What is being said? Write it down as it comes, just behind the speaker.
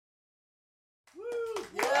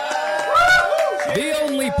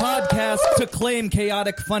podcast to claim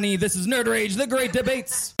chaotic funny. This is Nerd Rage, the Great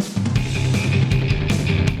Debates.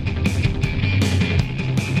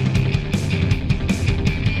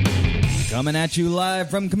 Coming at you live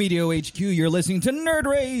from Comedio HQ, you're listening to Nerd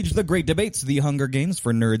Rage, the Great Debates, the Hunger Games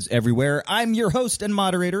for nerds everywhere. I'm your host and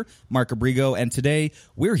moderator, Mark Abrigo, and today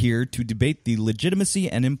we're here to debate the legitimacy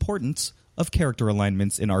and importance of character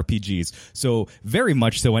alignments in RPGs. So, very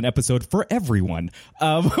much so an episode for everyone.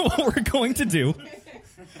 What we're going to do...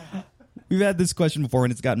 We've had this question before,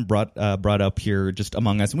 and it's gotten brought up here just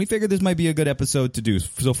among us, and we figured this might be a good episode to do.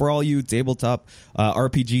 So for all you tabletop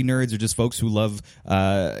RPG nerds or just folks who love,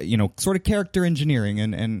 sort of character engineering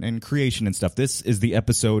and creation and stuff, this is the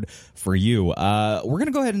episode for you. We're going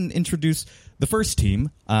to go ahead and introduce the first team.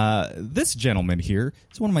 This gentleman here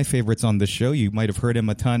is one of my favorites on this show. You might have heard him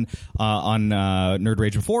a ton on Nerd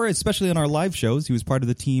Rage before, especially on our live shows. He was part of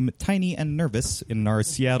the team Tiny and Nervous in our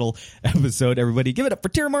Seattle episode. Everybody give it up for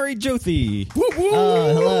Tiramari Jyothi. Woo woo!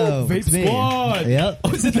 Hello. Vape Squad. Yep.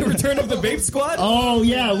 Oh, is it the return of the Vape Squad? Oh,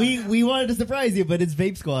 yeah. We wanted to surprise you, but it's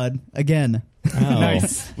Vape Squad again. Oh.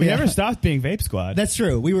 Nice. We never stopped being Vape Squad. That's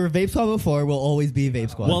true. We were Vape Squad before. We'll always be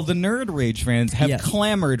Vape Squad. Well, the Nerd Rage fans have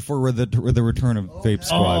clamored for the return of Vape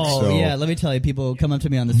Squad. Oh, so. yeah. Let me tell you, people come up to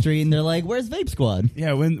me on the street and they're like, "Where's Vape Squad?"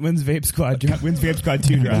 Yeah. When's Vape Squad? When's Vape Squad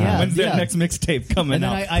 2 dropping? Yeah. When's that next mixtape coming And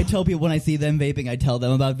then out? I tell people when I see them vaping, I tell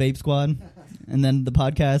them about Vape Squad. And then the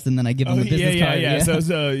podcast, and then I give them the business card. Yeah.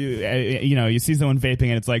 So you see someone vaping,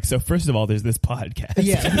 and it's like, so first of all, there's this podcast.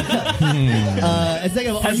 Yeah. And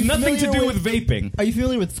second of all, Has nothing to do with vaping. Are you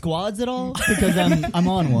familiar with squads at all? Because I'm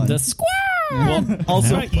on one. The squad. Well,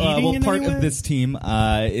 also, part anyway? of this team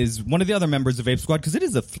is one of the other members of Vape Squad because it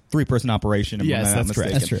is a 3-person operation. If Yes, I'm not that's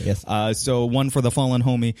correct. mistaken. That's true. Yes. So one for the fallen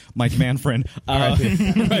homie, Mike Manfred.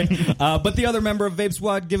 Right. But the other member of Vape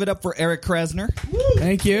Squad, give it up for Eric Krasner.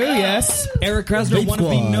 Thank you. Yes. Eric Krasner, Vape one of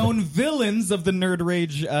the Squad. known villains of the Nerd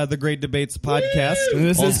Rage, the Great Debates podcast.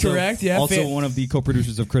 This is correct. Yeah. Also one of the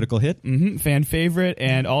co-producers of Critical Hit. Fan favorite,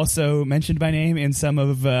 and also mentioned by name in some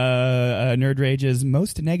of Nerd Rage's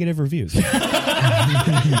most negative reviews.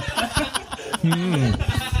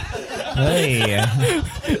 Hey,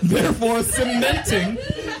 Therefore, cementing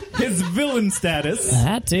his villain status.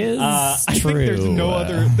 that is I true.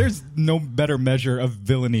 think there's no better measure of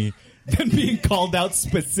villainy than being called out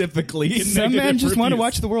specifically in Some men just want to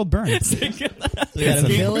watch the world burn. We got a Gamers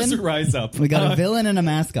villain. rise up. We got a villain and a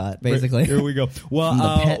mascot, basically. Here we go. Well,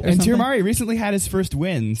 pet or And something? Tiramari recently had his first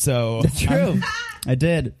win, so That's true. I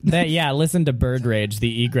did. Listen to Bird Rage,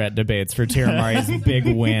 the egret debates for Tiramari's big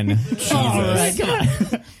win.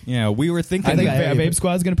 Jesus. yeah, we were thinking. I think I- Vape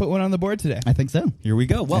Squad's going to put one on the board today. I think so. Here we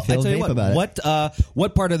go. Well, I feel I tell you vape about what.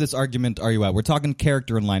 What part of this argument are you at? We're talking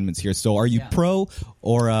character alignments here. So, are you pro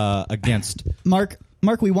or against Mark,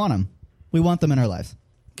 we want them. We want them in our lives.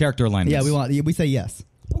 character alignments? Yeah, we say yes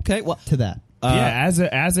Okay. Well, to that. Yeah, as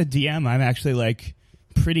a DM, I'm actually like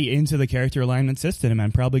pretty into the character alignment system, and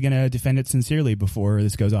I'm probably going to defend it sincerely before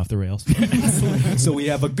this goes off the rails. so we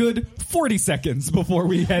have a good 40 seconds before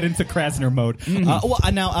we head into Krasner mode. Well,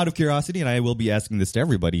 now, out of curiosity, and I will be asking this to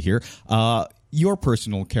everybody here, your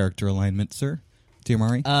personal character alignment, sir,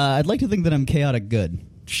 Tiramari? I'd like to think that I'm chaotic good.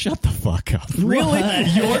 Shut the fuck up. Really?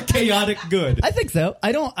 You're chaotic good. I think so.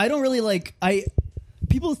 I don't really like.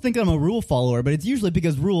 People think I'm a rule follower, but it's usually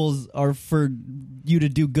because rules are for you to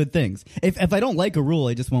do good things. If I don't like a rule,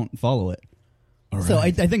 I just won't follow it. All So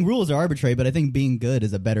right. I think rules are arbitrary, but I think being good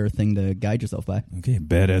is a better thing to guide yourself by. Okay,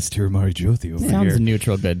 badass Tiramari Jyothi over Sounds here.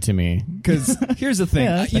 neutral good to me. Because here's the thing.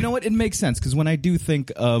 Yeah. You know what? It makes sense. Because when I do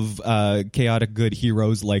think of chaotic good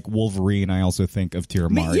heroes like Wolverine, I also think of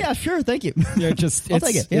Tiramari. Yeah, sure. Thank you. They're just, I'll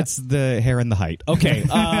take it, yeah. It's the hair and the height. Okay.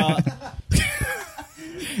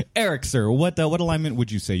 Eric, sir, what alignment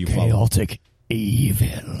would you say you follow? Chaotic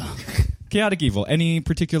evil. Chaotic evil. Any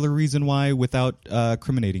particular reason why without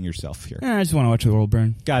criminating yourself here? I just want to watch the world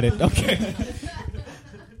burn. Got it. Okay.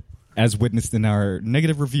 As witnessed in our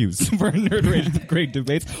negative reviews for Nerd Rage Great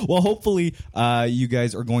Debates. Well, hopefully you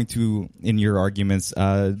guys are going to, in your arguments,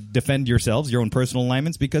 defend yourselves, your own personal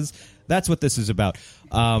alignments, because that's what this is about.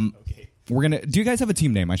 We're gonna. Do you guys have a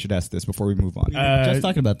team name? I should ask this before we move on. Just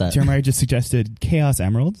talking about that. Tiramari just suggested Chaos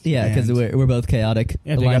Emeralds. Yeah, because And- we're both chaotic.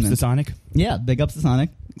 yeah, big ups to alignments. Sonic. Yeah, big ups to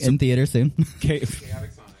Sonic in theater soon.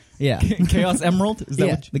 Yeah, Chaos Emerald? Is that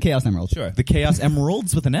yeah, what the Chaos Emerald. Sure. the Chaos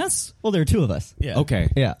Emeralds with an S? Well, there are two of us. Yeah. Okay.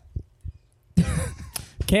 Yeah.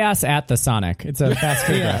 Chaos at the Sonic. It's a fast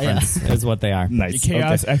food Yeah, reference, is what they are. Nice.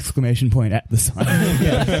 Chaos exclamation point at the Sonic.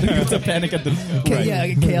 It's a panic at the.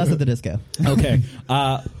 Yeah, chaos at the disco. Okay.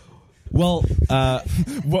 Well,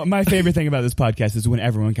 Well, my favorite thing about this podcast is when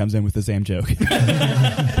everyone comes in with the same joke.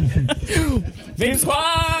 Vape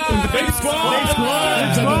Squad! Vape Squad!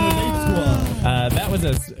 That was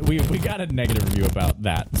we got a negative review about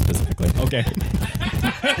that specifically. okay.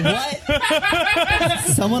 What?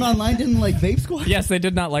 Someone online didn't like Vape Squad? Yes, they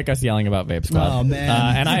did not like us yelling about Vape Squad. Oh, man.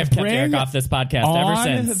 And I have kept Bring Eric off this podcast ever On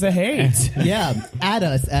since. the hate. Yeah, add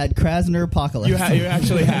us at Krasner Apocalypse. You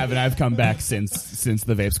actually have, and I've come back since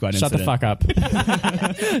the Vape Squad Shut the incident. fuck up.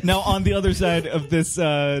 Now, on the other side of this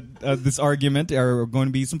this argument are going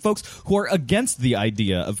to be some folks who are against the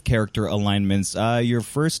idea of character alignments. Your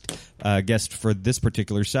first guest for this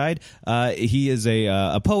particular side, he is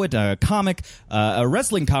a poet, a comic, a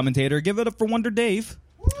wrestling commentator. Give it up for Wonder Dave.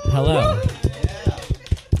 Hello.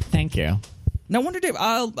 Thank you. Now, Wonder Dave,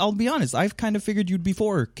 I'll be honest. I've kind of figured you'd be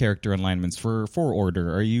for character alignments for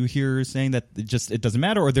Order. Are you here saying that it doesn't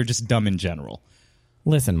matter, or they're just dumb in general?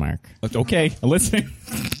 Listen, Mark. Okay, I'm listening.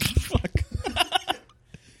 Fuck.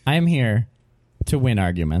 I am here to win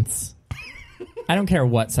arguments. I don't care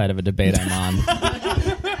what side of a debate I'm on.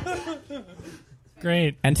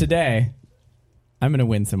 Great. And today, I'm going to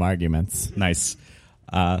win some arguments. Nice.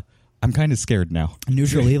 I'm kind of scared now.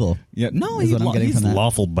 Neutral evil. Yeah, no, Is what I'm getting he's from that.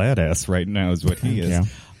 lawful badass right now is what he is. you.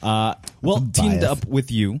 Well, teamed bias. up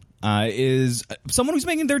with you is someone who's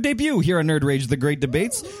making their debut here on Nerd Rage, The Great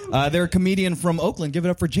Debates. They're a comedian from Oakland. Give it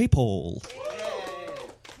up for J-Pole.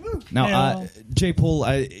 Now, J-Pole,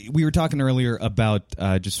 we were talking earlier about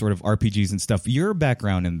just sort of RPGs and stuff. Your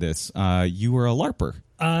background in this, you were a LARPer.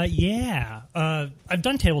 Yeah. I've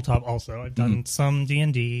done tabletop also. I've done some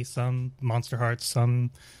D&D, some Monster Hearts, some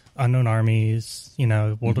Unknown Armies,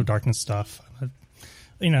 World of Darkness stuff.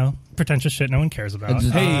 Pretentious shit no one cares about.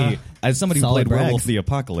 Hey, as somebody who solid played Werewolf brags. the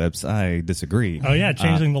Apocalypse, I disagree. Oh, yeah,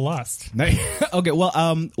 Changing the Lost. Okay, well,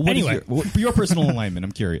 what is Anyway. your personal alignment?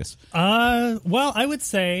 I'm curious. Well, I would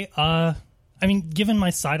say... given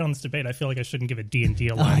my side on this debate, I feel like I shouldn't give a D&D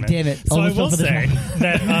alignment. damn it. So I Almost fell will for this say one.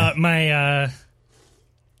 that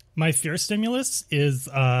my fear stimulus is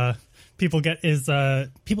people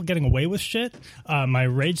getting away with shit. My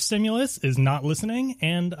rage stimulus is not listening,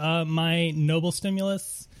 and my noble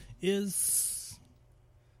stimulus is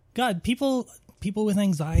people with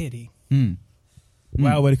anxiety.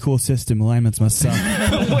 Wow, what a cool system. Alignments must suck.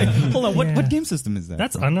 Wait, hold on. What game system is that?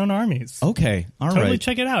 That's Unknown Armies. Okay, all right. Totally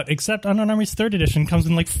check it out. Except Unknown Armies 3rd edition comes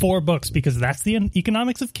in like 4 books because that's the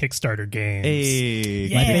economics of Kickstarter games. Hey,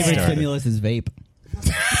 My Yeah. favorite stimulus is vape.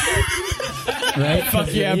 Right?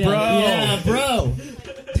 Fuck yeah, bro. Yeah, bro.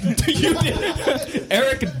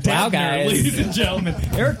 Eric dabbed, guys. ladies and gentlemen.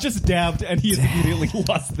 Eric just dabbed, and he has immediately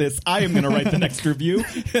lost this. I am going to write the next review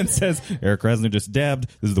and says Eric Krasner just dabbed.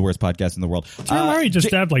 This is the worst podcast in the world. Terry Murray just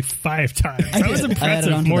dabbed like 5 times. That was I added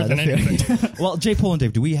impressive on to more that, than that's fair. anything. Well, J. Pole and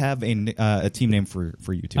Dave, do we have a team name for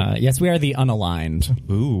you two? Yes, we are the unaligned.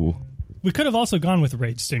 Ooh. We could have also gone with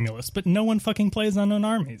Rage Stimulus, but no one fucking plays Unknown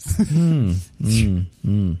Armies.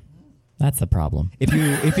 That's the problem.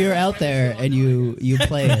 If you're out there and you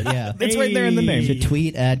play it, yeah. It's right there in the name. You should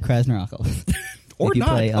tweet at Krasner Apocalypse. Or if you not.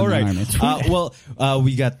 play All right. Unknown Armies.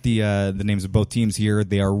 We got the names of both teams here.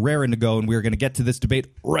 They are raring to go, and we're going to get to this debate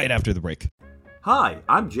right after the break. Hi,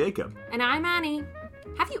 I'm Jacob. And I'm Annie.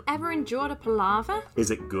 Have you ever endured a palaver?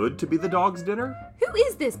 Is it good to be the dog's dinner? Who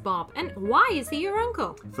is this Bob, and why is he your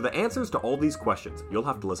uncle? For the answers to all these questions, you'll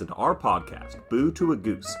have to listen to our podcast, Boo to a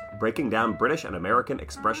Goose, breaking down British and American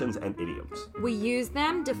expressions and idioms. We use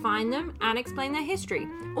them, define them, and explain their history,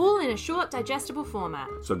 all in a short, digestible format.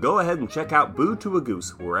 So go ahead and check out Boo to a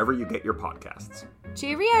Goose wherever you get your podcasts.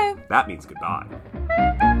 Cheerio! That means goodbye.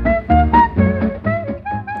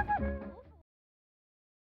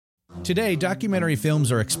 Today, documentary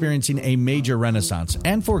films are experiencing a major renaissance,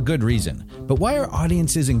 and for good reason. But why are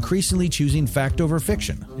audiences increasingly choosing fact over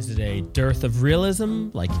fiction? Is it a dearth of realism,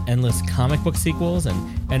 like endless comic book sequels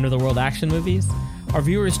and end-of-the-world action movies? Are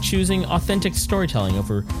viewers choosing authentic storytelling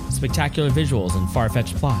over spectacular visuals and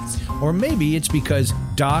far-fetched plots? Or maybe it's because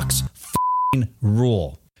docs f***ing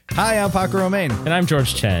rule. Hi, I'm Paco Romain, And I'm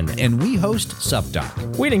George Chen. and we host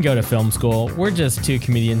SupDoc. We didn't go to film school. We're just two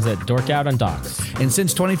comedians that dork out on docs. And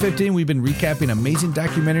since 2015, we've been recapping amazing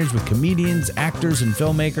documentaries with comedians, actors, and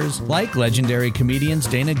filmmakers like legendary comedians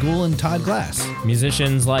Dana Gould and Todd Glass,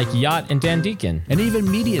 Musicians like Yacht and Dan Deacon. and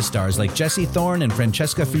even media stars like Jesse Thorne and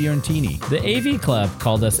Francesca Fiorentini. The AV Club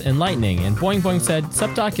called us enlightening, and Boing Boing said,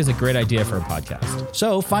 SupDoc is a great idea for a podcast.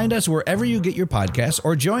 So find us wherever you get your podcasts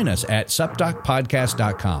or join us at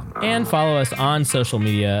supdocpodcast.com. And follow us on social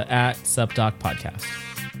media at SupDoc Podcast.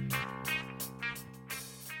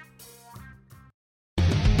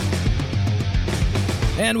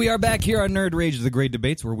 And we are back here on Nerd Rage, the great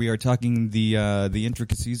debates, where we are talking the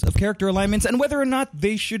intricacies of character alignments and whether or not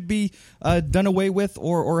they should be done away with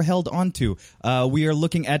or held onto. We are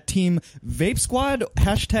looking at Team Vape Squad,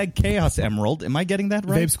 hashtag Chaos Emerald. Am I getting that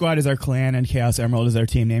right? Vape Squad is our clan, and Chaos Emerald is our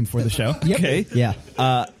team name for the show. Okay. Yeah.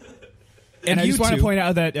 And I just want to point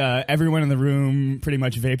out that everyone in the room pretty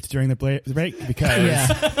much vaped during the break because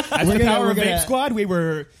as the power of Vape Squad, we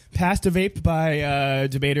were passed a vape by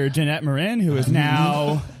debater Jeanette Marin, who is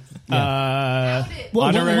now Well,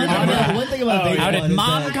 one thing about Vape Squad is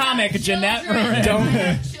Mom that- comic Jeanette Marin.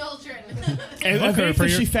 Children. a vape that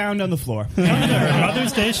she found on the floor.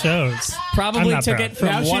 Mother's Day shows. Probably I'm took not it from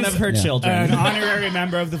Now one she's- of her children. An honorary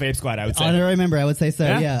member of the Vape Squad, I would say. Honorary member, I would say so.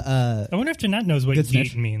 Yeah. Yeah. I wonder if Jeanette knows what Good yeet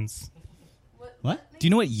snitch. means. What? Do you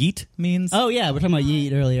know what yeet means? Oh yeah, we're talking about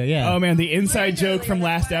Yeet earlier. Yeah. Oh man, the inside joke from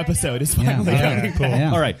last episode is finally coming. Cool.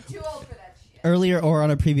 Yeah. All right. Too old for that shit. Earlier or on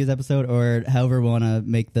a previous episode, or however we want to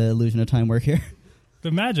make the illusion of time work here. The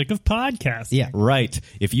magic of podcasting. Yeah. Right.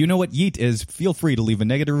 If you know what yeet is, feel free to leave a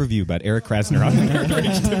negative review about Eric Krasner on the Nerd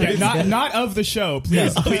Rage. Yeah, not of the show,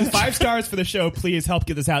 please. Please, 5 stars for the show. Please help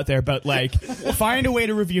get this out there. But like, find a way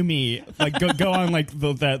to review me. Like, go on like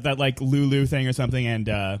that like Lulu thing or something,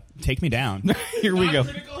 and take me down. Here we go.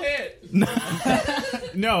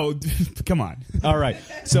 No, come on. All right.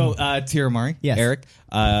 So, Tiramari, Yes. Eric,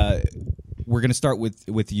 we're going to start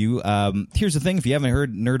with you. Here's the thing. If you haven't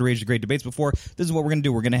heard Nerd Rage, the Great Debates before, this is what we're going to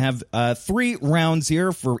do. We're going to have 3 rounds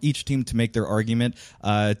here for each team to make their argument.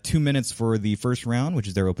 2 minutes for the first round, which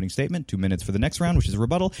is their opening statement. 2 minutes for the next round, which is a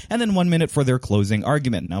rebuttal. And then 1 minute for their closing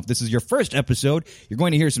argument. Now, if this is your first episode, you're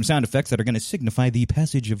going to hear some sound effects that are going to signify the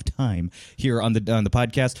passage of time here on the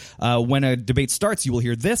podcast. When a debate starts, you will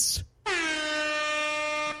hear this.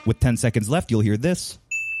 With 10 seconds left, you'll hear this.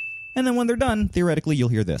 And then when they're done, theoretically, you'll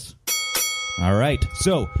hear this. All right.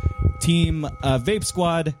 So, Team Vape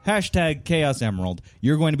Squad, hashtag Chaos Emerald.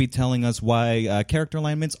 You're going to be telling us why character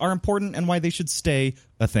alignments are important and why they should stay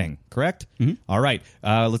a thing, correct? Mm-hmm. All right.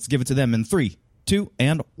 Let's give it to them in 3, 2,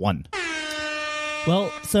 and 1.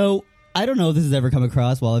 Well, so I don't know if this has ever come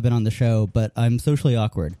across while I've been on the show, but I'm socially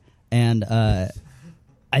awkward, and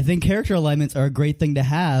I think character alignments are a great thing to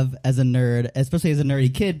have as a nerd, especially as a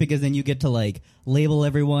nerdy kid, because then you get to like label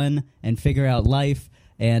everyone and figure out life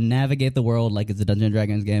and navigate the world like it's a Dungeons &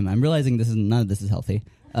 Dragons game. I'm realizing none of this is healthy.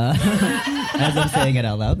 As I'm saying it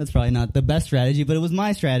out loud, that's probably not the best strategy, but it was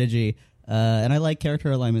my strategy, and I like character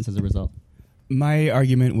alignments as a result. My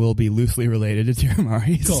argument will be loosely related to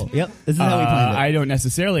Tiramari's. Cool. Yep. This is how we planned it. I don't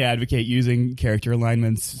necessarily advocate using character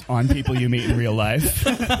alignments on people you meet in real life.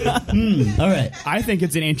 All right. I think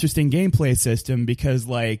it's an interesting gameplay system because,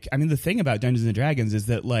 like, I mean, the thing about Dungeons & Dragons is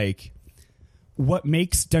that, like, what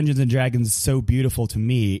makes Dungeons & Dragons so beautiful to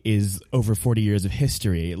me is over 40 years of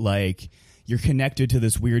history. Like, you're connected to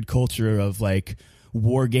this weird culture of, like,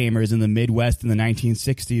 war gamers in the Midwest in the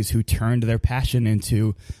 1960s who turned their passion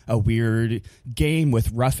into a weird game with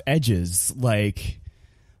rough edges. Like,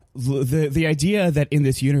 the idea that in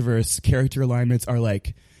this universe, character alignments are,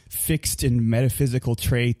 like, fixed and metaphysical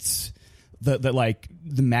traits that like,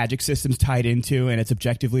 the magic system's tied into and it's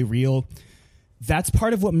objectively real, that's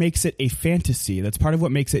part of what makes it a fantasy. That's part of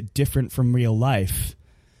what makes it different from real life.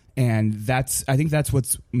 And I think that's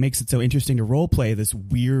what makes it so interesting to role play this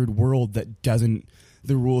weird world that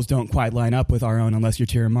the rules don't quite line up with our own unless you're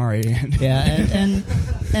Tiramari. Yeah,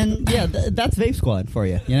 and yeah, that's Vape Squad for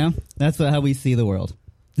you. You know, that's how we see the world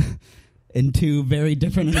in 2 very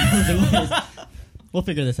different and opposing ways. We'll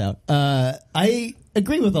figure this out. I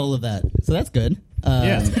agree with all of that, so that's good.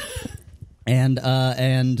 Yeah. And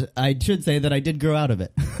I should say that I did grow out of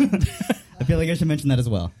it. I feel like I should mention that as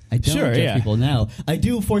well. I don't Sure, judge yeah. people now. I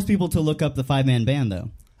do force people to look up the 5-man band, though.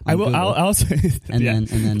 I will. Google. I'll say, And then-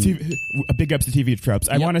 TV, big ups to TV tropes.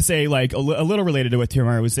 I Yep. want to say, like, a little related to what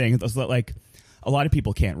Tiramari was saying. Is that, like, a lot of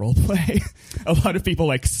people can't role play. A lot of people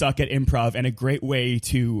like suck at improv, and a great way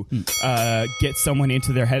to get someone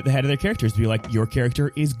into the head of their characters to be like, your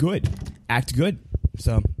character is good, act good.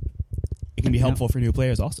 So it can be helpful for new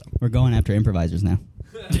players also. We're going after improvisers now.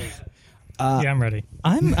 Yeah, I'm ready.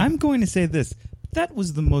 I'm going to say this. That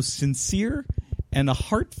was the most sincere and a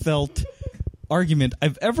heartfelt argument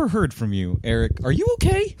I've ever heard from you, Eric. Are you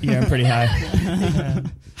okay? Yeah, I'm pretty high.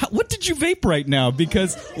 What did you vape right now?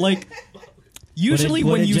 Because, like, usually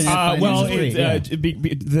what when did you... Jeanette find Well, in the it, street?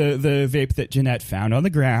 the vape that Jeanette found on the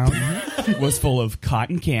ground was full of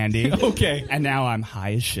cotton candy. Okay. And now I'm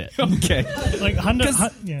high as shit. Okay. Like,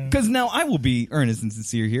 yeah. Because now I will be earnest and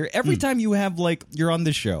sincere here. Every time you have, like, you're on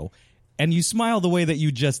the show and you smile the way that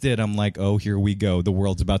you just did, I'm like, oh, here we go. The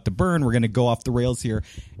world's about to burn. We're going to go off the rails here.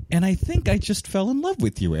 And I think I just fell in love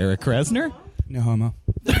with you, Eric Krasner. No homo.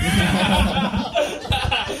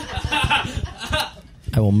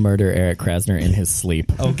 I will murder Eric Krasner in his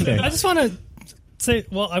sleep. Okay. I just want to say,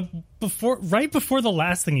 right before the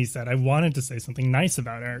last thing he said, I wanted to say something nice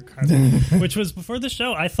about Eric Krasner, which was before the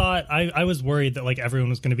show. I thought I was worried that like everyone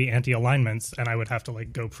was going to be anti-alignments and I would have to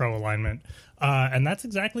like go pro-alignment, and that's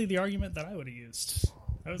exactly the argument that I would have used.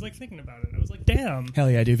 I was like thinking about it. I was like, damn.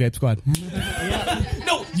 Hell yeah, dude, Vape Squad.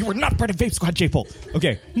 No, you were not part of Vape Squad, J-Pole.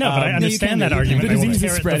 Okay. No, but I understand that argument. The I will disease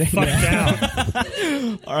tear is it the spreading. fuck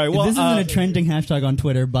down. All right. If Well, this isn't a trending hashtag on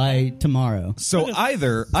Twitter by tomorrow. so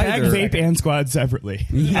either Tag Vape and Squad separately.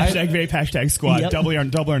 Hashtag Vape, hashtag Squad. Yep.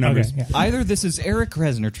 Double our numbers. Okay, yeah. either this is Eric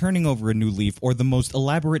Krasner turning over a new leaf, or the most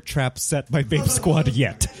elaborate trap set by Vape Squad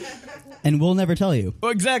yet. And we'll never tell you.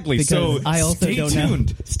 Well, exactly. Because So I also stay don't know.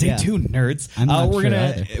 tuned. Stay Yeah. tuned, nerds. I'm not we're sure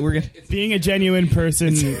gonna either. we're gonna. Being a genuine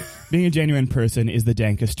person is the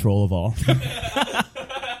dankest troll of all.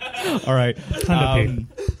 All right. Kinda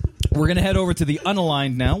We're going to head over to the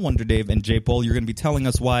unaligned now. Wonder Dave and J-Pole, you're going to be telling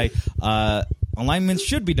us why alignments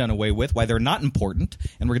should be done away with, why they're not important,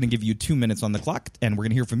 and we're going to give you 2 minutes on the clock, and we're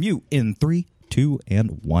going to hear from you in 3, 2,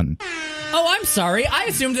 and 1. Oh, I'm sorry. I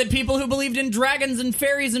assumed that people who believed in dragons and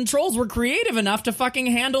fairies and trolls were creative enough to fucking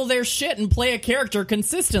handle their shit and play a character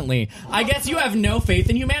consistently. I guess you have no faith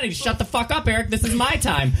in humanity. Shut the fuck up, Eric. This is my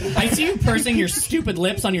time. I see you pursing your stupid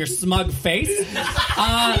lips on your smug face.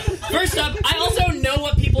 First up, I also know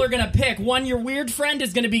what people are gonna pick. One, your weird friend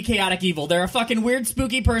is gonna be chaotic evil. They're a fucking weird,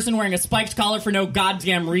 spooky person wearing a spiked collar for no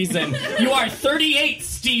goddamn reason. You are 38,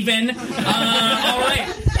 Steven. All right.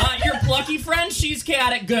 Your plucky friend, she's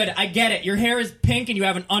chaotic good. I get it. Your hair is pink and you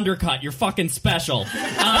have an undercut. You're fucking special.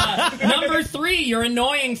 Number 3, your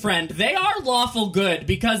annoying friend. They are lawful good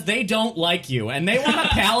because they don't like you, and they want a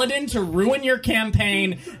paladin to ruin your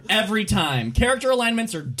campaign every time. Character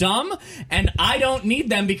alignments are dumb, and I don't need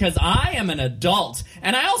them because I am an adult.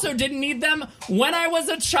 And I also didn't need them when I was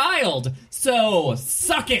a child. So,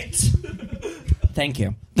 suck it. Thank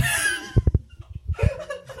you.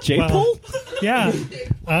 J-Pole? Yeah.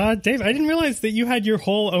 Dave, I didn't realize that you had your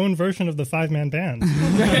whole own version of the 5-man band.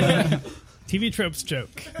 TV tropes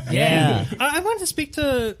joke. Yeah. I wanted to speak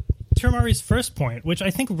to Tiramari's first point, which I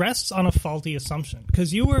think rests on a faulty assumption.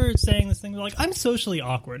 Because you were saying this thing like, I'm socially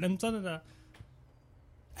awkward, and da-da-da.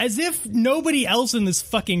 As if nobody else in this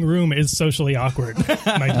fucking room is socially awkward.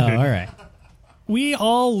 My dude. All right. We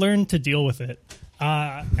all learn to deal with it.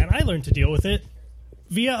 And I learned to deal with it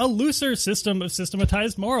via a looser system of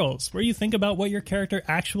systematized morals, where you think about what your character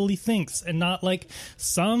actually thinks and not like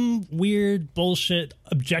some weird bullshit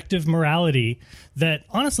objective morality that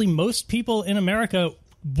honestly most people in America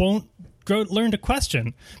won't learn to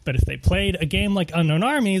question. But if they played a game like Unknown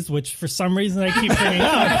Armies, which for some reason I keep bringing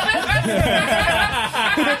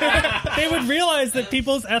up, they would realize that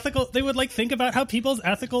they would like think about how people's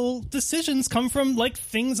ethical decisions come from like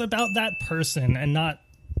things about that person and not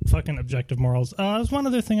fucking objective morals. There's one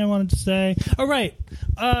other thing I wanted to say. Oh, right.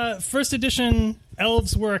 First edition,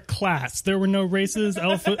 elves were a class. There were no races.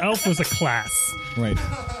 Elf was a class. Right.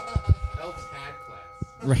 Elves had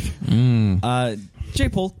class. Right.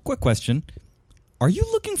 J-Pole, quick question. Are you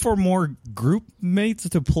looking for more group mates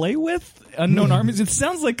to play with? Unknown Armies? It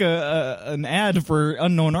sounds like an ad for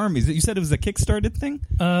Unknown Armies. You said it was a Kickstarted thing?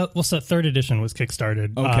 So third edition was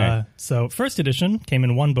kickstarted. Okay. So first edition came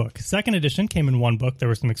in 1 book. Second edition came in 1 book. There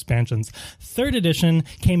were some expansions. Third edition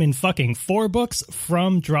came in fucking 4 books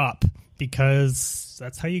from drop, because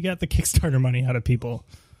that's how you get the Kickstarter money out of people.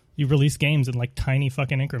 You release games in like tiny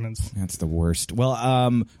fucking increments. That's the worst. Well,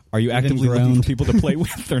 are you actively looking for people to play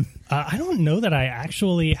with? Or? I don't know that I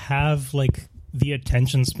actually have like the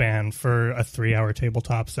attention span for a 3-hour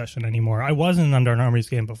tabletop session anymore. I was in an Unknown Armies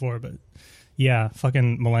game before, but yeah,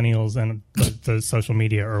 fucking millennials and the social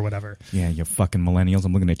media or whatever. Yeah, you fucking millennials.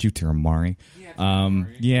 I'm looking at you, Tiramari. Yeah.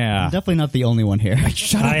 I'm definitely not the only one here.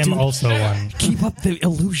 Shut up, I am dude. also one. Keep up the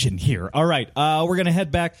illusion here. All right. We're going to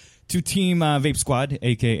head back to Team Vape Squad,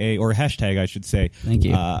 a.k.a. or hashtag, I should say. Thank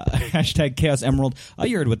you. Hashtag Chaos Emerald.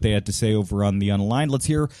 You heard what they had to say over on the Unaligned. Let's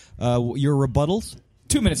hear your rebuttals.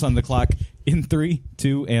 2 minutes on the clock in 3,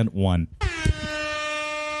 2, and 1.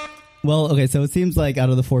 Well, okay, so it seems like out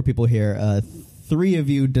of the 4 people here, 3 of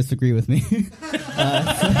you disagree with me. So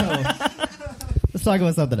let's talk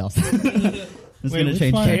about something else. It's going to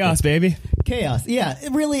change Chaos, baby. Chaos. Yeah,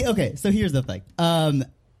 it really. Okay, so here's the thing.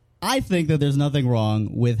 I think that there's nothing wrong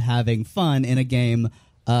with having fun in a game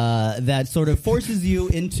that sort of forces you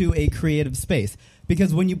into a creative space.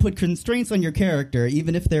 Because when you put constraints on your character,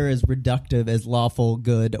 even if they're as reductive as lawful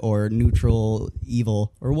good or neutral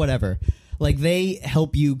evil or whatever, like they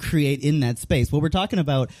help you create in that space. What we're talking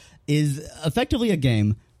about is effectively a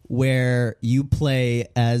game where you play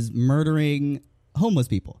as murdering homeless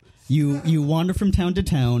people. You wander from town to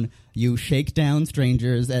town, you shake down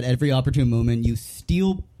strangers at every opportune moment, you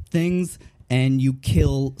steal things, and you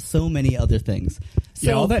kill so many other things.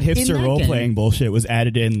 So all that hipster role-playing bullshit was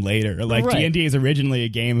added in later. Like, Right. D&D is originally a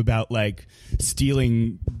game about, like,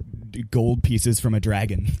 stealing gold pieces from a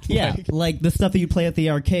dragon. Yeah, like the stuff that you play at the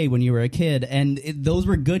arcade when you were a kid, and those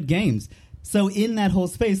were good games. So in that whole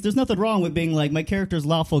space, there's nothing wrong with being like, my character's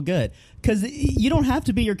lawful good. Because you don't have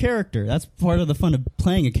to be your character. That's part of the fun of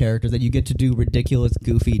playing a character, that you get to do ridiculous,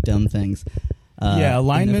 goofy, dumb things. Yeah,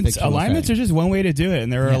 alignments in a fictional are setting. just one way to do it,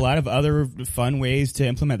 and there are Yeah. a lot of other fun ways to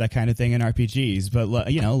implement that kind of thing in RPGs. But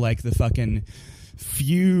like the fucking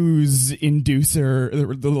fuse inducer,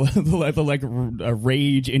 the like a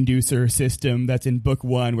rage inducer system that's in book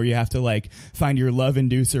 1, where you have to like find your love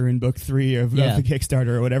inducer in book 3 of the Kickstarter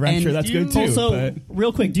or whatever. I'm And sure that's good too. Also, but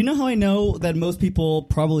real quick, do you know how I know that most people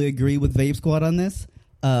probably agree with Vape Squad on this?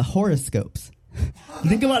 Horoscopes.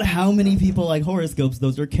 Think about how many people like horoscopes.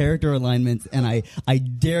 Those are character alignments, and I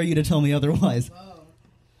dare you to tell me otherwise.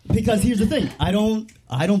 Because here's the thing, I don't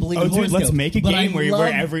believe in dude, horoscopes. let's make a but game I where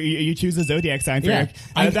love- you choose a zodiac sign for Yeah.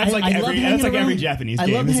 your, that's like I love hanging every around- Japanese I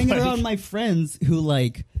game. love It's hanging like- around my friends who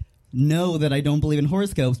like know that I don't believe in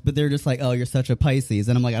horoscopes, but they're just like, oh, you're such a Pisces,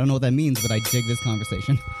 and I'm like, I don't know what that means, but I dig this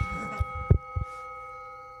conversation.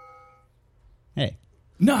 Hey.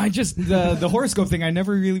 No, I just the horoscope thing. I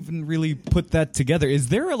never really put that together. Is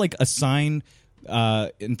there like a sign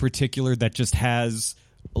in particular that just has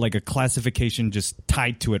like a classification just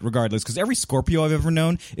tied to it, regardless? Because every Scorpio I've ever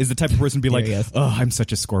known is the type of person to be like, "Oh, I'm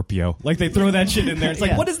such a Scorpio." Like they throw that shit in there. It's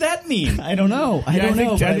like, Yeah. what does that mean? I don't know. I don't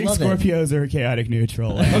know, but I think love it. Scorpios are chaotic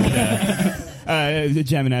neutral. And, the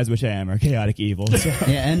Geminis, which I am, are chaotic evil. So.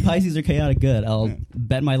 Yeah, and Pisces are chaotic good. I'll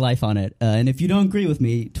bet my life on it. And if you don't agree with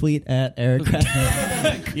me, tweet at Eric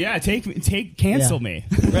Krasner. Yeah, cancel me.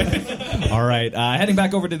 All right, heading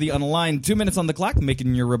back over to the unaligned. 2 minutes on the clock,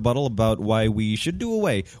 making your rebuttal about why we should do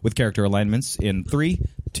away with character alignments in 3,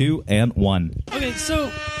 2, and 1.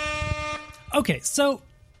 Okay, so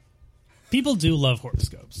people do love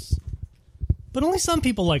horoscopes. But only some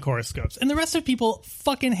people like horoscopes. And the rest of people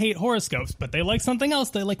fucking hate horoscopes. But they like something else.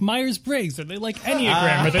 They like Myers-Briggs, or they like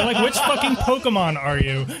Enneagram, or they like which fucking Pokemon are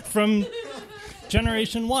you from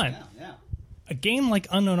Generation 1. A game like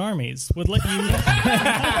Unknown Armies would let you...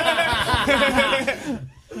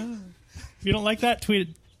 If you don't like that, tweet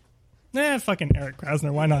it. Fucking Eric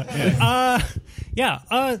Krasner, why not?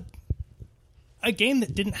 A game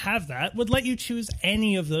that didn't have that would let you choose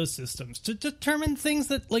any of those systems to determine things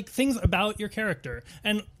about your character.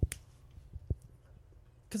 And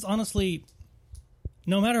because honestly,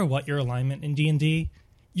 no matter what your alignment in D&D,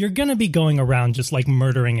 you're going to be going around just like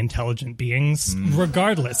murdering intelligent beings,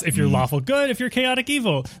 regardless if you're lawful good, if you're chaotic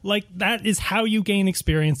evil. Like, that is how you gain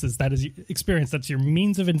experiences. That is experience. That's your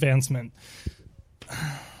means of advancement.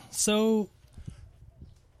 So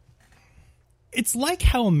it's like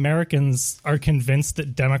how Americans are convinced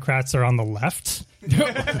that Democrats are on the left. Ooh, All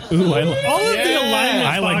of the alignment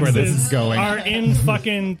I like where this boxes is going. are in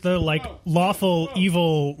fucking the like lawful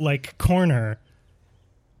evil like corner.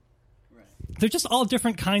 They're just all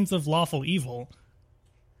different kinds of lawful evil.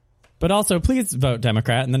 But also, please vote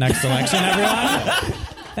Democrat in the next election,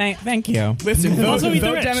 everyone. Thank you. Listen, vote, Also eat the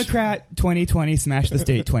vote rich. Democrat 2020, smash the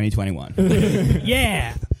state 2021.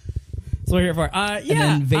 Yeah. That's what we're here for. And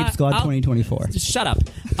then Vape Squad 2024. Shut up.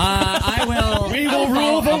 I will. We will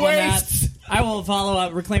rule the wastes. I will follow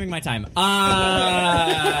up, reclaiming my time.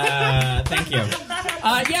 Thank you.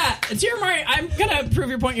 Jeremiah, I'm gonna prove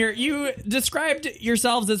your point here. You described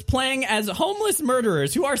yourselves as playing as homeless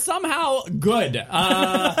murderers who are somehow good.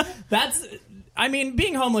 I mean,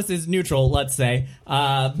 being homeless is neutral, let's say.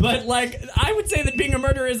 But, like, I would say that being a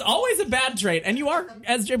murderer is always a bad trait. And you are,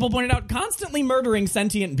 as J-Bull pointed out, constantly murdering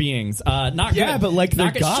sentient beings. Not Yeah, good. but, like,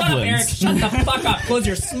 Not they're good. Shut up, goblins. Eric. Shut the fuck up. Close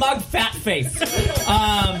your smug fat face.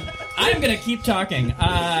 I'm gonna keep talking.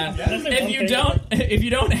 If you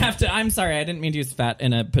don't have to, I'm sorry, I didn't mean to use fat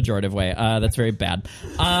in a pejorative way. That's very bad.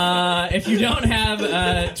 If you don't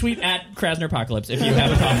have, tweet at Krasnerpocalypse if you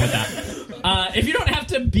have a problem with that. If you don't have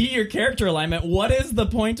to be your character alignment, what is the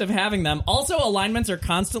point of having them? Also, alignments are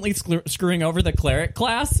constantly screwing over the cleric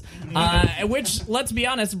class, which, let's be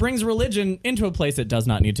honest, brings religion into a place it does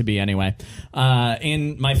not need to be anyway,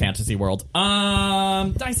 in my fantasy world.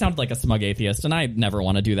 I sound like a smug atheist, and I never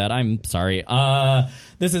want to do that. I'm sorry.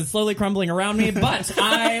 This is slowly crumbling around me, but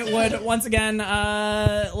I would, once again,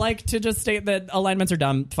 like to just state that alignments are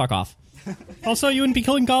dumb. Fuck off. Also, you wouldn't be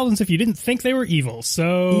killing goblins if you didn't think they were evil,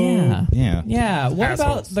 so... Yeah. What Assholes.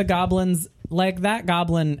 about the goblins? Like, that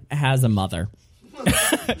goblin has a mother.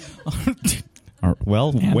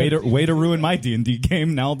 Well, way to ruin my D&D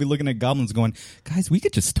game. Now I'll be looking at goblins going, guys, we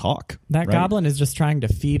could just talk. That right? goblin is just trying to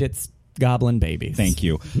feed its goblin babies. Thank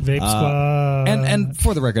you. Vape Squad. And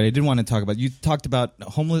for the record, I did want to talk about, you talked about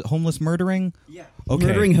homeless murdering? Yeah. Okay.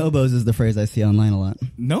 Murdering hobos is the phrase I see online a lot.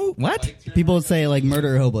 No? What? People say like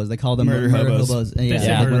murder hobos. They call them murder hobos. They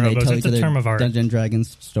say like murder when they hobos. tell It's each a other term of art. Dungeons and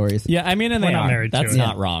Dragons stories. Yeah, I mean, and We're they not are. married to That's it.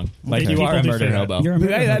 not wrong. Like, you People are a do murder say that. hobo. You're a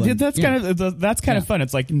murder hobo. That's Yeah. kind of fun.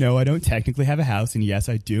 It's like, no, I don't technically have a house, and yes,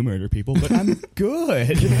 I do murder people, but I'm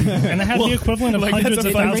good. And I have the equivalent of like, that's hundreds a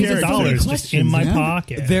of fun thousands of territory. dollars just in my Yeah.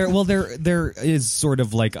 pocket. There is sort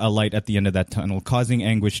of like a light at the end of that tunnel. Causing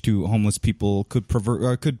anguish to homeless people could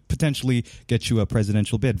potentially get you a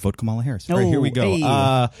presidential bid. Vote Kamala Harris. All right, here we go.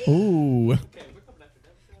 hey. Ooh.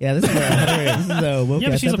 Yeah, this is a woke Yeah,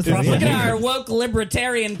 but she's a episode. prophet. Look at our woke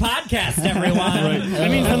libertarian podcast, everyone. I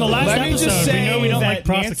mean, from the last Let me episode, just say we know we don't that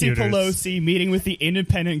like Nancy prosecutors. Pelosi meeting with the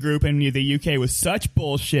independent group in the UK was such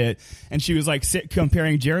bullshit, and she was like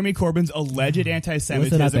comparing Jeremy Corbyn's alleged Listen up,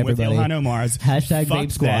 anti-Semitism with everybody. Ilhan Omar's. Hashtag Fuck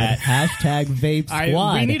Vape Squad. that. Hashtag Vape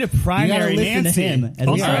Squad. We need a primary you gotta listen Nancy. to him. And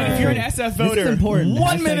Also, we gotta- if you're an SF voter, this is important.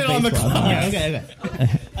 1 Hashtag minute on Vape the Squad. clock. Okay.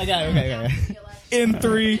 I got it. Okay. In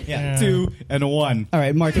 3, 2, and 1. All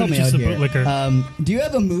right, Mark, help me Just out a here. bootlicker. Do you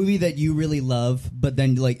have a movie that you really love, but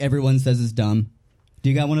then like everyone says is dumb? Do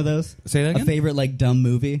you got one of those? Say that again? A favorite like dumb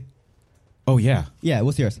movie? Oh, yeah. Yeah,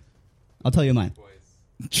 what's yours? I'll tell you mine.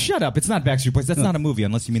 Shut up. It's not Backstreet Boys. That's not a movie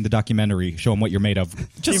unless you mean the documentary. Show them what you're made of.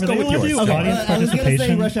 Just Hey, go they with love yours. you. Okay, Audience I was gonna say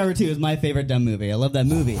participation. Rush Hour 2 is my favorite dumb movie. I love that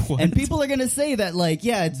movie. And people are gonna say that like,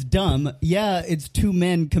 yeah, it's dumb. Yeah, it's two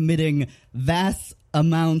men committing vast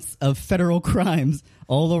amounts of federal crimes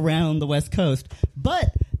all around the West Coast.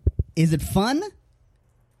 But is it fun?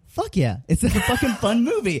 Fuck yeah. It's a fucking fun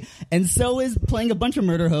movie. And so is playing a bunch of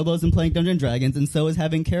murder hobos and playing Dungeons & Dragons, and so is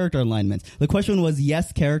having character alignments. The question was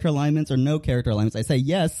yes character alignments or no character alignments. I say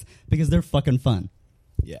yes because they're fucking fun.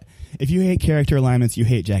 Yeah. If you hate character alignments, you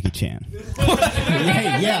hate Jackie Chan.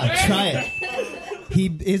 Hey, yeah, try it. He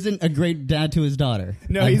isn't a great dad to his daughter.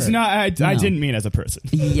 No, I've he's heard. not. I No. didn't mean as a person.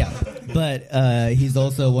 Yeah, but he's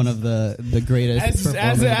also one of the greatest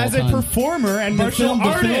performers As of a all time. performer and The martial films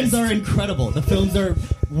artist. are incredible. The films are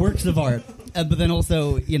works of art, but then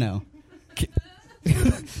also, you know,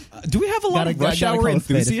 Do we have a lot of Rush gotta Hour call a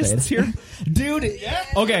spade a enthusiasts spade. here? dude.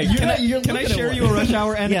 Okay, you're can I looking share at you one. a Rush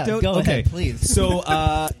Hour anecdote? go okay, ahead, please. So,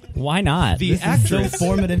 Why not? the This is actress. so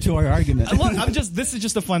formative to our argument. Look, this is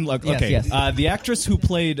just a fun look. Yes, Okay, yes. the actress who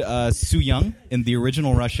played Sue Young in the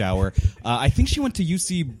original Rush Hour, I think she went to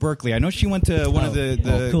UC Berkeley. I know she went to one of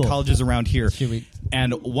the cool. colleges around here. we-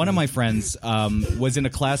 And one of my friends was in a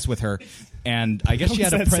class with her, and I guess she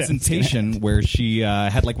had a That sounds presentation where she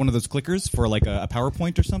had like one of those clickers for like a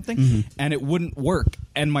PowerPoint or something, and it wouldn't work.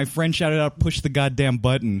 And my friend shouted out, "Push the goddamn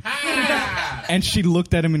button!" And she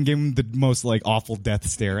looked at him and gave him the most like awful death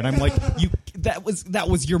stare. And I'm like, that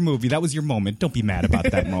was your movie. That was your moment. Don't be mad about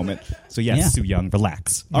that moment. So yes, Yeah. Sue Young,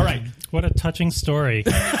 relax. All right. What a touching story.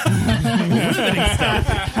 Look,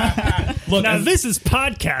 Now this is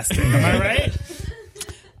podcasting, am I right?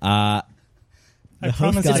 I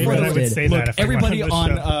promised got everyone I would roasted. say Look, that if I went everybody the on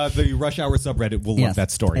show. the Rush Hour subreddit will love Yes.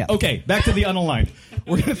 that story. Yeah. Okay, back to the unaligned.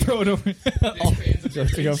 We're going to throw it over. Oh Throwing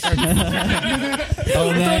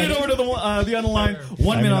it over to the unaligned.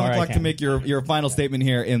 1 minute on the clock to make your final statement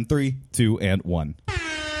here in 3, 2, and 1.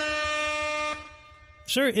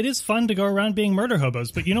 Sure, it is fun to go around being murder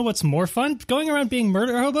hobos, but you know what's more fun? Going around being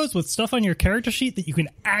murder hobos with stuff on your character sheet that you can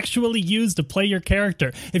actually use to play your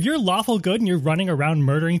character. If you're lawful good and you're running around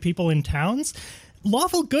murdering people in towns,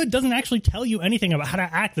 lawful good doesn't actually tell you anything about how to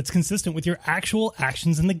act that's consistent with your actual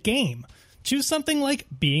actions in the game. Choose something like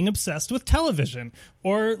being obsessed with television,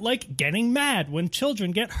 or like getting mad when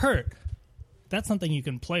children get hurt. That's something you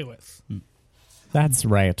can play with. That's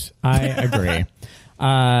right. I agree.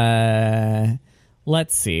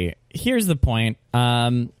 Let's see. Here's the point.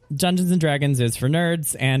 Dungeons & Dragons is for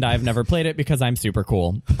nerds, and I've never played it because I'm super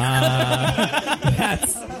cool.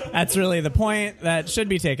 That's really the point that should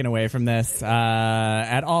be taken away from this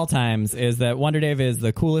at all times, is that Wonder Dave is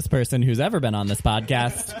the coolest person who's ever been on this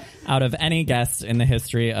podcast out of any guest in the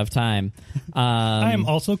history of time. I am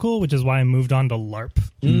also cool, which is why I moved on to LARP.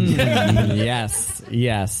 Yes.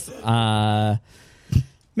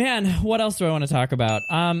 Man, what else do I want to talk about?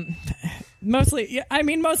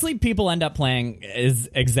 Mostly people end up playing is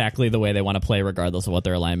exactly the way they want to play regardless of what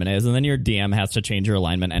their alignment is, and then your DM has to change your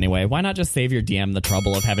alignment anyway. Why not just save your DM the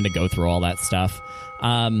trouble of having to go through all that stuff?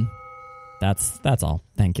 That's all.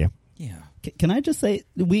 Thank you. Yeah. Can I just say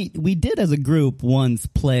we did as a group once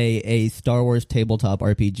play a Star Wars tabletop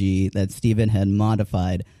RPG that Steven had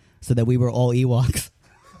modified so that we were all Ewoks.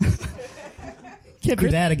 Can't do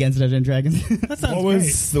that against Dungeons and Dragons. That sounds What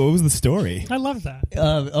great. was the story? I love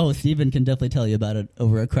that. Steven can definitely tell you about it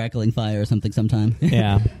over a crackling fire or something sometime.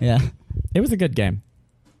 Yeah. Yeah. It was a good game.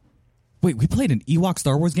 Wait, we played an Ewok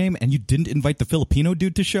Star Wars game and you didn't invite the Filipino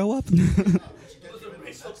dude to show up?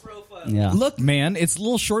 Yeah. Look, man, it's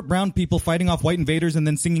little short brown people fighting off white invaders and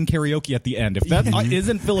then singing karaoke at the end. If that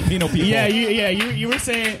isn't Filipino people. You were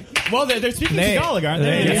saying. Well, they're speaking Tagalog, aren't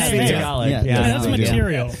they? They Yeah, speak yeah. Tagalog. Yeah. Yeah. That's Yeah.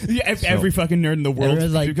 material. Yeah, every fucking nerd in the world.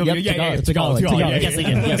 Everyone's like, yep, Tagalog. Yeah, Yes, they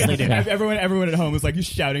do. Yes, they do. Everyone at home was like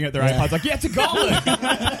shouting at their iPods, like, yeah, Tagalog.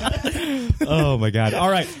 Oh, my God. All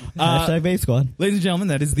right. Hashtag Vape Squad. Ladies and gentlemen,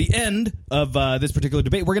 that is the end of this particular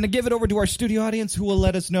debate. We're going to give it over to our studio audience who will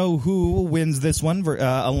let us know who wins this one.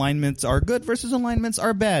 Alignments are good versus alignments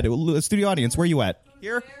are bad. Studio audience, where you at?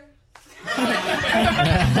 Here?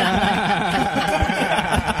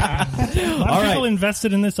 All people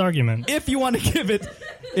invested in this argument. If you want to give it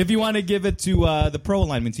to the pro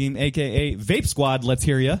alignment team, aka Vape Squad, let's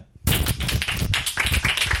hear you.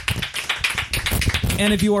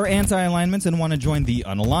 And if you are anti-alignments and want to join the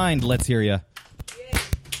unaligned, let's hear you.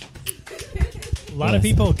 A lot of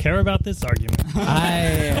people care about this argument.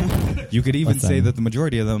 You could even say that the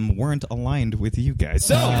majority of them weren't aligned with you guys.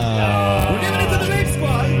 So, we're giving it to the Vape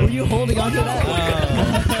Squad. Were you holding on to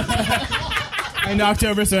that? I knocked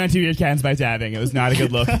over some anti cans by dabbing. It was not a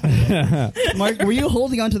good look. Mark, were you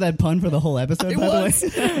holding on to that pun for the whole episode, by the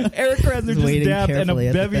way? Eric Krasner just waiting dabbed and a carefully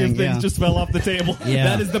at the bevy of thing, things yeah. just fell off the table. Yeah.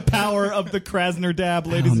 That is the power of the Krasner dab,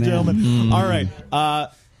 ladies and man. gentlemen. All right.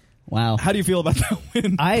 Wow. How do you feel about that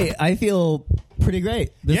win? I feel pretty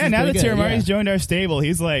great. This Yeah, is now that pretty good, Tira Marty's yeah. joined our stable,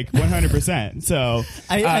 he's like 100%. So,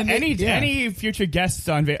 I mean, yeah. any future guests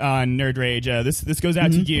on Nerd Rage, this goes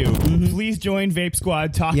out to you. Please join Vape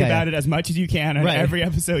Squad. Talk Yeah, about yeah. it as much as you can on Right. every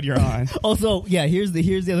episode you're on. Also, yeah, here's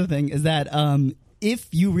the other thing is that if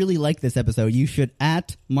you really like this episode, you should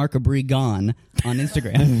at Mark Abrigon on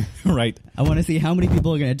Instagram. Right. I want to see how many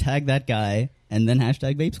people are going to tag that guy and then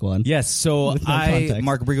hashtag Vape Squad. Yes, so With no I, context.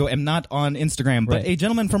 Mark Abrigo, am not on Instagram, but Right. a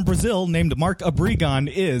gentleman from Brazil named Mark Abrigon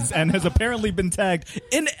is, and has apparently been tagged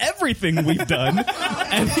in everything we've done.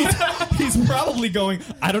 And he's probably going,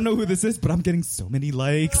 I don't know who this is, but I'm getting so many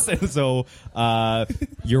likes. And so,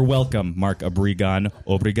 you're welcome, Mark Abrigon.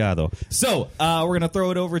 Obrigado. So, we're going to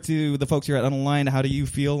throw it over to the folks here at Unaligned. How do you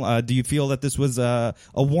feel? Do you feel that this was a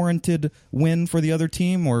warranted win for the other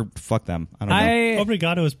team, or fuck them? I don't know.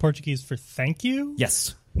 Obrigado is Portuguese for thank you,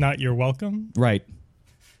 Yes. not you're welcome. Right.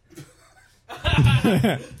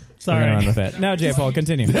 Sorry. Run with it. No, J. Paul,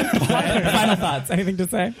 continue. Final thoughts. Anything to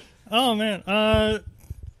say? Oh man, I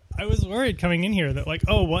was worried coming in here that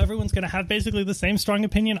everyone's going to have basically the same strong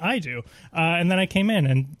opinion I do, and then I came in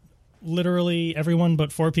and literally everyone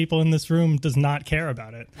but 4 people in this room does not care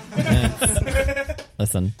about it.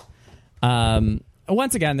 Listen.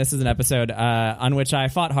 Once again, this is an episode on which I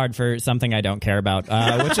fought hard for something I don't care about,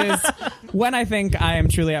 which is when I think I am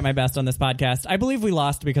truly at my best on this podcast. I believe we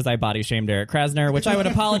lost because I body shamed Eric Krasner, which I would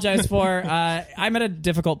apologize for. I'm at a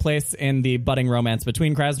difficult place in the budding romance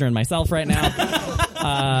between Krasner and myself right now.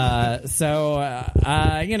 It's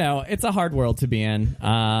a hard world to be in.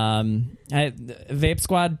 Vape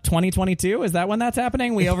Squad 2022, is that when that's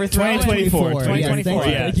happening? We overthrow 2024. 2024.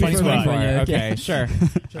 Yeah, thank you for 2024. remembering it. Okay, sure.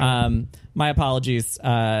 My apologies.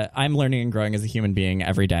 I'm learning and growing as a human being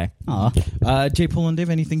every day. Aw. Jay Pool and Dave,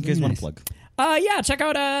 anything you guys want Nice. to plug? Yeah, check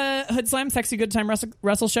out Hood Slam Sexy Good Time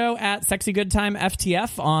Wrestle Show at Sexy Good Time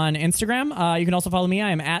FTF on Instagram. You can also follow me.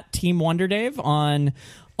 I am at Team Wonder Dave on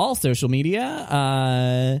all social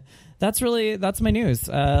media. That's my news.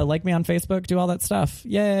 Like me on Facebook, do all that stuff.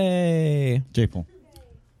 Yay. Jay Pool.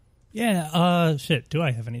 Yeah, shit, do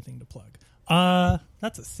I have anything to plug?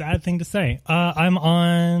 That's a sad thing to say. I'm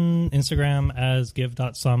on Instagram as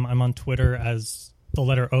give.some. I'm on Twitter as the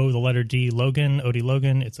letter O, the letter D, Logan, OD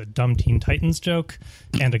Logan. It's a dumb Teen Titans joke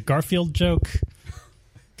and a Garfield joke.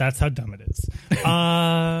 That's how dumb it is.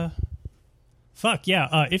 Fuck,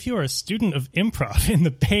 yeah. If you are a student of improv in the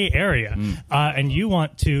Bay Area and you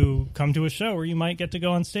want to come to a show where you might get to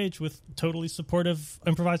go on stage with totally supportive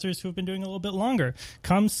improvisers who have been doing a little bit longer,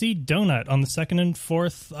 come see Donut on the 2nd and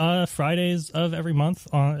 4th Fridays of every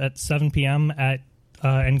month at 7 p.m. at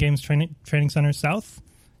Endgames Training Center South.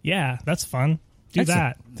 Yeah, that's fun. Do Excellent.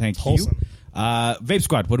 that. Thank It's wholesome. you. Vape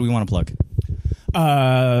Squad, what do we want to plug?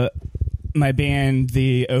 My band,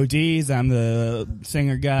 the ODs, I'm the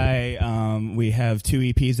singer guy. We have 2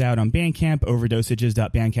 EPs out on Bandcamp,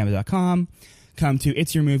 overdosages.bandcamp.com. come to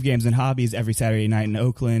It's Your Move Games and Hobbies every Saturday night in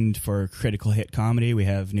Oakland for critical hit comedy. We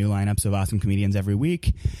have new lineups of awesome comedians every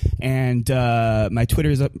week. And my Twitter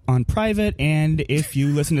is up on private, and if you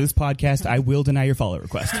listen to this podcast, I will deny your follow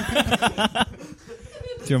request.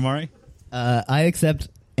 Tiramari? I accept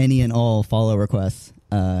any and all follow requests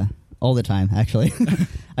all the time, actually.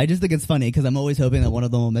 I just think it's funny because I'm always hoping that one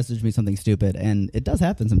of them will message me something stupid, and it does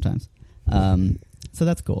happen sometimes. So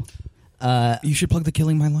that's cool. You should plug the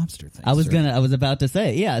Killing My Lobster thing. I was about to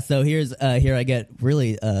say, yeah. So here I get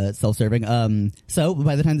really self-serving. So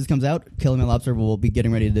by the time this comes out, Killing My Lobster will be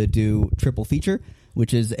getting ready to do Triple Feature,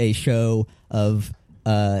 which is a show of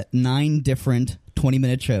 9 different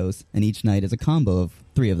 20-minute shows, and each night is a combo of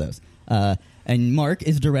 3 of those. And Mark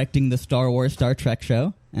is directing the Star Wars Star Trek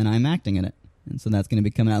show, and I'm acting in it. And so that's going to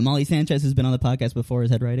be coming out. Molly Sanchez has been on the podcast before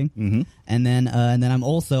as head writing. Mm-hmm. And then I'm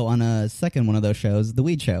also on a second one of those shows, The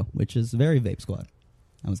Weed Show, which is very Vape Squad,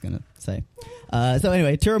 I was going to say. So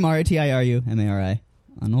anyway, Tiramari, Tirumari,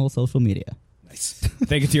 on all social media. Nice.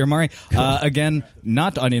 Thank you, Tiramari. Again,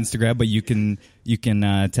 not on Instagram, but you can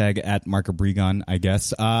tag at Mark Abrigon, I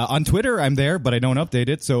guess. On Twitter, I'm there, but I don't update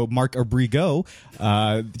it. So Mark Abrigo,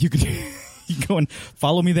 you can go and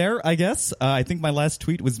follow me there, I guess. I think my last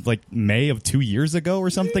tweet was like May of 2 years ago or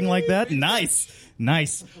something like that. Nice.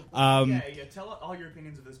 Tell all your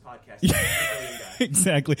opinions of this podcast.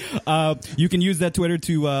 Exactly. You can use that Twitter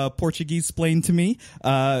to Portuguese-splain to me.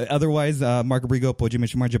 Otherwise, Mark Abrigo, Pode me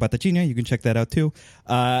chamar de batatinha. You can check that out too.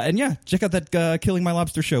 And yeah, check out that Killing My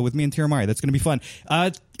Lobster show with me and Tiramari. That's going to be fun.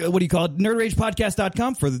 What do you call it?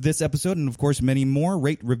 NerdRagePodcast.com for this episode and, of course, many more.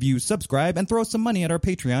 Rate, review, subscribe, and throw some money at our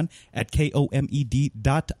Patreon at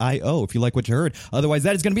KOMED.io if you like what you heard. Otherwise,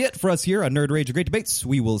 that is going to be it for us here on Nerd Rage, The Great Debates.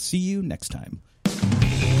 We will see you next time.